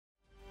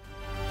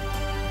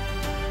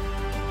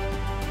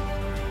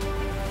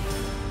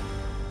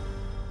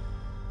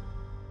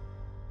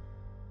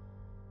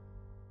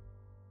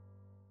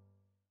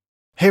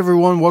Hey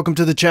everyone, welcome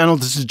to the channel.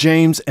 This is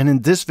James, and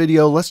in this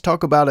video, let's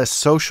talk about a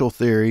social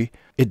theory.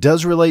 It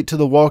does relate to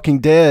The Walking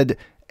Dead,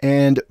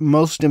 and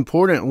most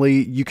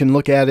importantly, you can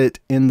look at it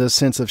in the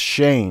sense of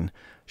Shane,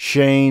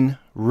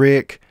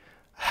 Rick,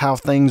 how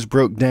things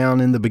broke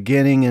down in the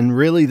beginning, and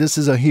really this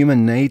is a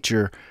human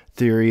nature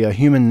theory, a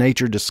human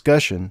nature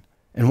discussion.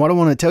 And what I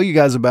want to tell you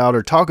guys about,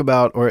 or talk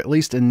about, or at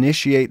least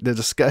initiate the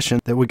discussion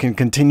that we can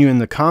continue in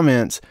the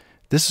comments,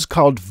 this is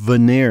called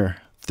Veneer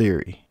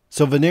Theory.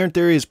 So Veneer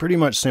Theory is pretty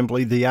much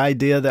simply the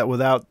idea that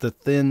without the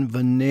thin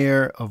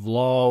veneer of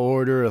law,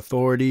 order,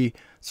 authority,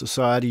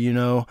 society,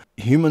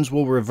 humans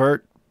will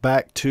revert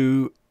back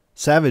to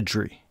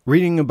savagery.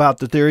 Reading about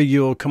the theory,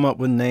 you'll come up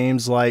with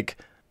names like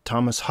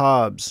Thomas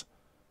Hobbes,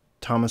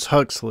 Thomas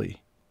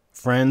Huxley,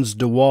 Franz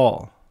de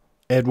Waal,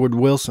 Edward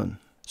Wilson.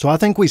 So I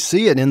think we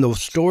see it in the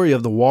story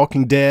of The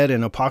Walking Dead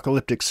and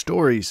apocalyptic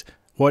stories,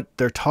 what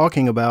they're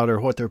talking about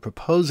or what they're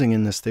proposing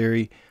in this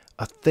theory.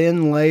 A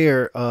thin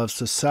layer of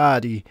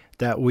society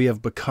that we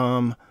have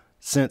become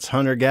since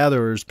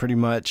hunter-gatherers, pretty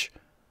much,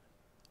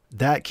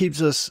 that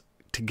keeps us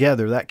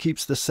together. That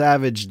keeps the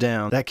savage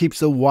down. That keeps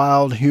the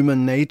wild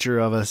human nature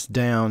of us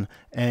down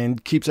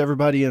and keeps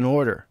everybody in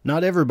order.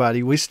 Not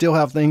everybody. We still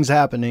have things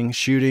happening,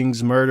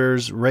 shootings,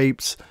 murders,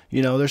 rapes.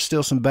 There's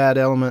still some bad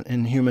element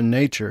in human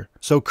nature.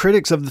 So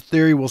critics of the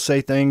theory will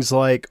say things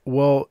like,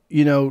 well,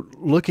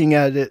 looking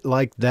at it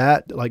like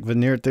that, like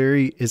Veneer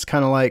Theory, is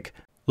kind of like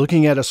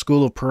looking at a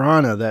school of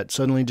piranha that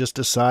suddenly just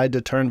decide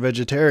to turn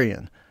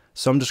vegetarian.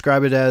 Some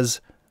describe it as,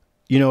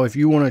 if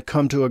you want to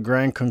come to a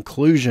grand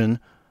conclusion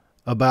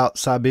about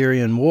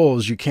Siberian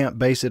wolves, you can't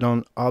base it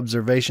on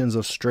observations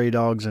of stray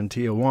dogs in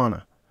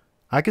Tijuana.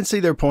 I can see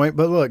their point,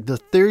 but look, the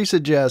theory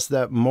suggests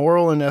that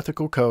moral and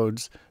ethical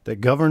codes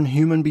that govern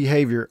human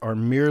behavior are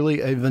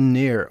merely a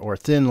veneer or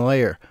thin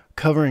layer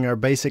covering our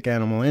basic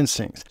animal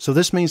instincts. So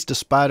this means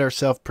despite our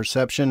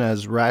self-perception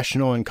as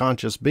rational and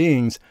conscious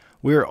beings,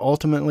 we are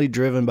ultimately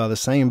driven by the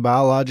same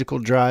biological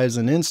drives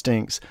and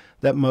instincts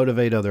that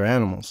motivate other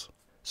animals.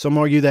 Some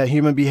argue that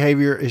human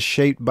behavior is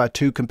shaped by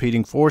two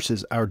competing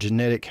forces: our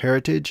genetic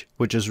heritage,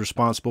 which is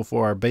responsible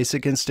for our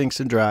basic instincts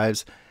and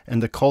drives,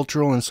 and the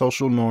cultural and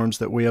social norms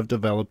that we have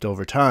developed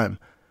over time.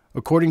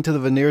 According to the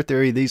Veneer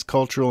Theory, these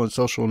cultural and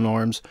social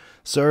norms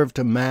serve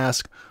to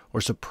mask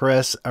or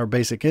suppress our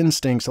basic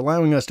instincts,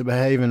 allowing us to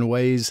behave in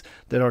ways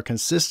that are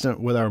consistent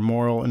with our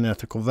moral and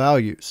ethical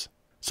values.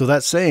 So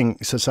that's saying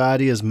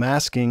society is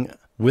masking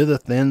with a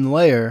thin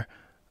layer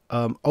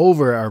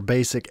over our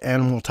basic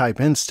animal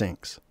type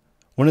instincts.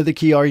 One of the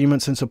key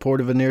arguments in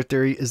support of Veneer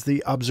Theory is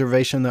the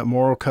observation that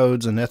moral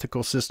codes and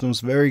ethical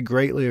systems vary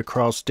greatly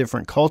across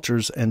different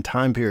cultures and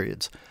time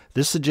periods.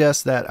 This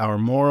suggests that our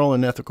moral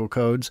and ethical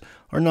codes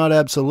are not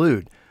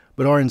absolute,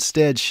 but are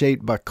instead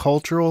shaped by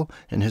cultural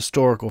and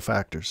historical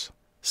factors.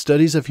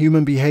 Studies of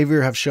human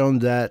behavior have shown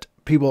that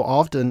people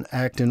often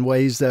act in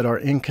ways that are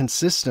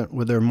inconsistent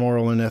with their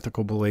moral and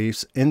ethical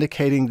beliefs,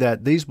 indicating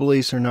that these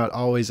beliefs are not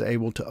always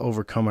able to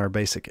overcome our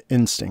basic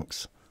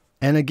instincts.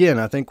 And again,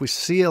 I think we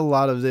see a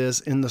lot of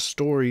this in the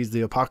stories,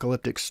 the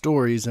apocalyptic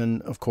stories,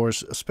 and of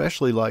course,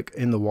 especially like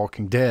in The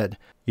Walking Dead.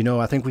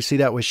 I think we see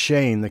that with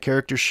Shane. The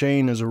character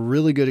Shane is a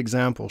really good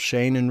example.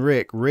 Shane and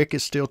Rick. Rick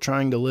is still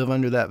trying to live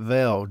under that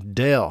veil.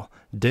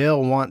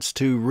 Dale wants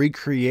to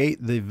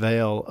recreate the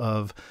veil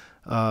of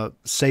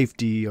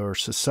safety or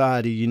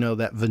society,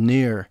 that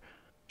veneer.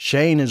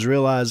 Shane has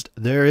realized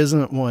there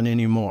isn't one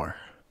anymore.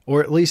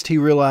 Or at least he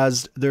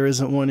realized there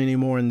isn't one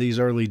anymore in these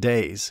early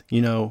days.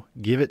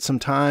 Give it some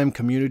time,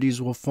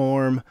 communities will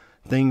form,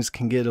 things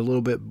can get a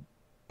little bit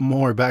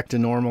more back to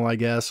normal, I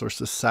guess, or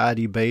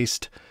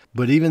society-based.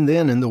 But even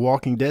then, in the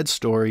Walking Dead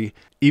story,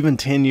 even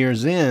 10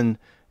 years in,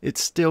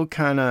 it's still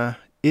kind of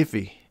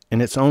iffy.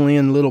 And it's only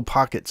in little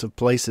pockets of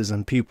places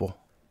and people.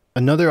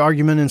 Another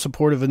argument in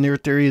support of Veneer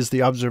Theory is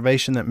the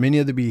observation that many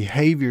of the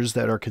behaviors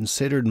that are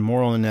considered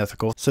moral and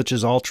ethical, such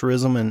as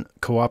altruism and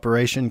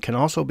cooperation, can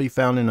also be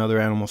found in other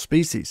animal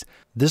species.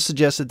 This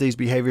suggests that these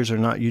behaviors are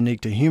not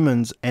unique to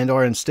humans and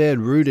are instead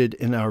rooted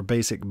in our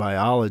basic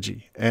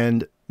biology,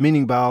 and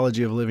meaning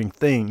biology of living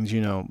things,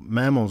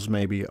 mammals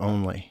maybe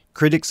only.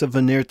 Critics of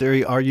Veneer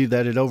Theory argue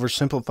that it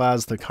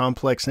oversimplifies the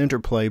complex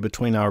interplay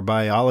between our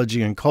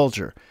biology and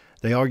culture.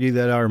 They argue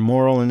that our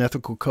moral and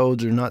ethical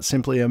codes are not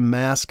simply a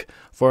mask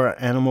for our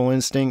animal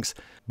instincts,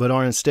 but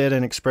are instead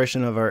an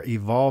expression of our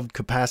evolved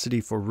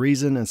capacity for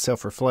reason and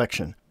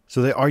self-reflection.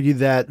 So they argue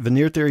that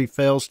Veneer Theory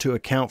fails to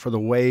account for the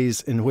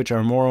ways in which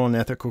our moral and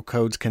ethical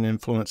codes can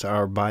influence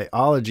our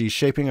biology,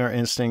 shaping our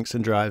instincts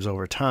and drives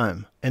over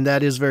time. And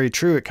that is very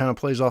true. It kind of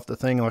plays off the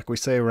thing like we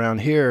say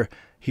around here,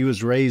 he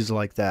was raised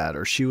like that,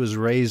 or she was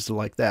raised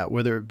like that,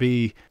 whether it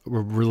be a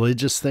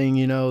religious thing,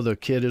 the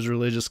kid is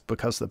religious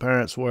because the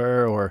parents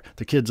were, or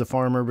the kid's a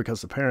farmer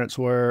because the parents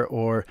were,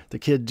 or the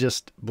kid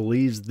just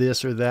believes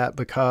this or that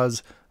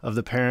because of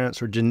the parents,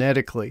 or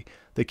genetically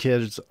the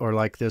kids are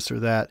like this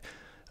or that.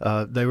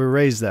 They were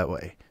raised that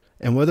way.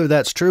 And whether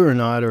that's true or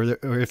not, or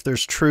if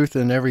there's truth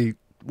in every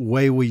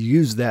way we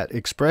use that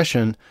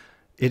expression,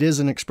 it is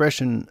an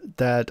expression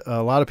that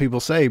a lot of people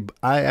say.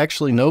 I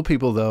actually know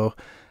people, though,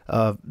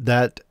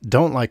 that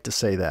don't like to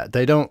say that.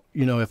 They don't,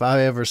 you know, if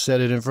I ever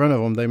said it in front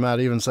of them, they might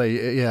even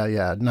say,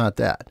 yeah, not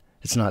that.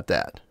 It's not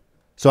that.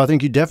 So I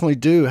think you definitely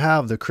do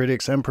have the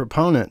critics and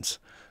proponents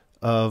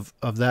of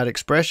that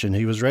expression.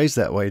 He was raised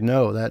that way.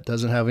 No, that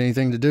doesn't have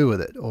anything to do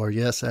with it. Or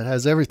yes, that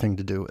has everything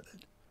to do with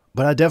it.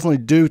 But I definitely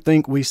do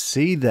think we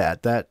see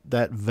that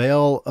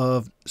veil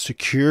of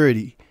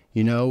security.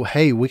 You know,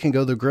 hey, we can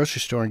go to the grocery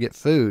store and get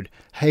food.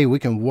 Hey, we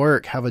can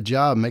work, have a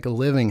job, make a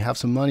living, have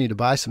some money to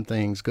buy some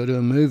things, go to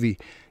a movie,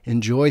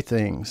 enjoy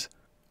things.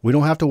 We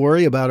don't have to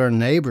worry about our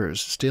neighbors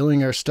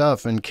stealing our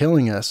stuff and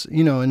killing us,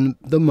 you know, in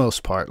the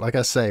most part. Like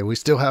I say, we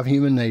still have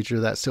human nature.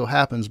 That still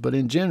happens. But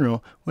in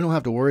general, we don't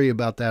have to worry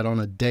about that on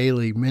a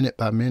daily,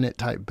 minute-by-minute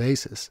type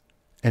basis.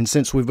 And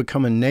since we've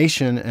become a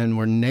nation, and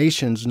we're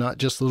nations, not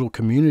just little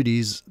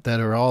communities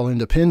that are all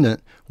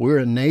independent, we're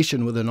a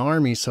nation with an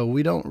army. So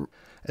we don't,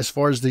 as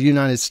far as the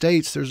United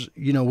States, there's,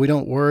 you know, we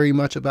don't worry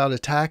much about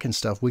attack and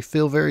stuff. We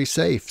feel very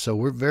safe. So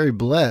we're very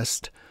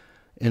blessed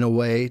in a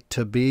way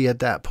to be at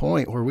that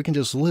point where we can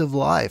just live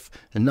life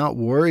and not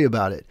worry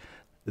about it.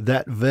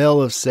 That veil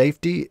of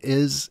safety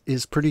is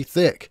pretty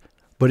thick.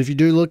 But if you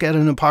do look at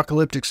an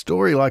apocalyptic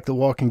story like The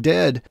Walking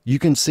Dead, you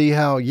can see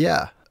how,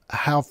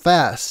 how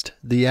fast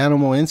the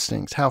animal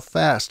instincts, how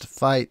fast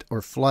fight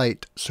or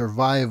flight,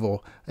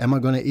 survival. Am I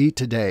going to eat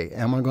today?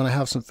 Am I going to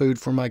have some food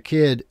for my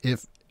kid?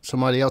 If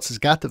somebody else has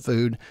got the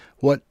food,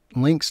 what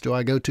links do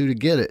I go to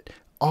get it?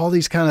 All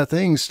these kind of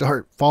things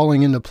start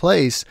falling into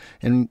place,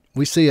 and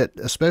we see it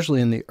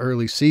especially in the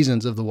early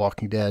seasons of The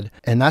Walking Dead.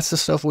 And that's the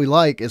stuff we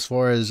like as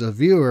far as a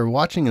viewer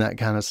watching that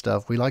kind of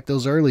stuff. We like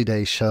those early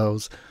day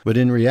shows, but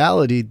in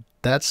reality,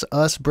 that's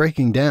us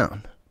breaking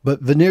down.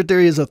 But Veneer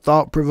Theory is a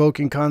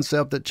thought-provoking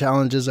concept that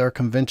challenges our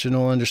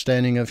conventional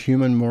understanding of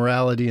human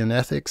morality and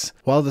ethics.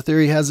 While the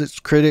theory has its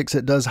critics,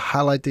 it does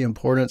highlight the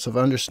importance of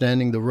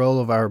understanding the role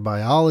of our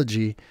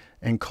biology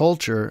and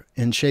culture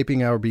in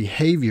shaping our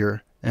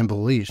behavior and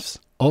beliefs.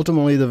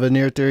 Ultimately, the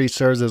Veneer Theory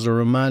serves as a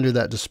reminder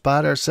that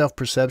despite our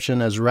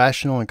self-perception as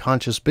rational and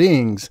conscious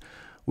beings,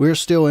 we're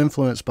still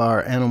influenced by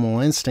our animal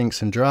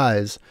instincts and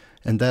drives,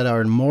 and that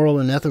our moral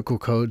and ethical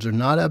codes are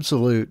not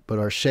absolute, but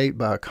are shaped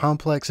by a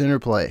complex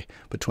interplay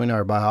between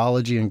our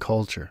biology and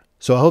culture.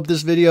 So I hope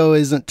this video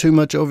isn't too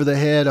much over the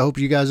head. I hope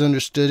you guys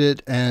understood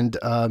it and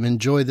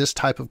enjoy this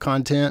type of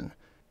content.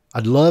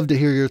 I'd love to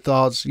hear your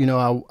thoughts. You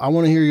know, I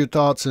want to hear your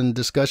thoughts and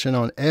discussion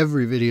on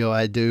every video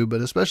I do,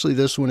 but especially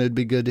this one, it'd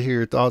be good to hear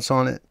your thoughts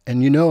on it.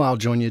 And you know I'll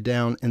join you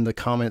down in the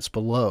comments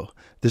below.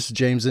 This is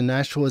James in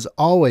Nashville. As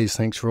always,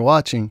 thanks for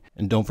watching,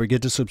 and don't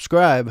forget to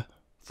subscribe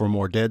for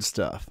more dead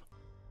stuff.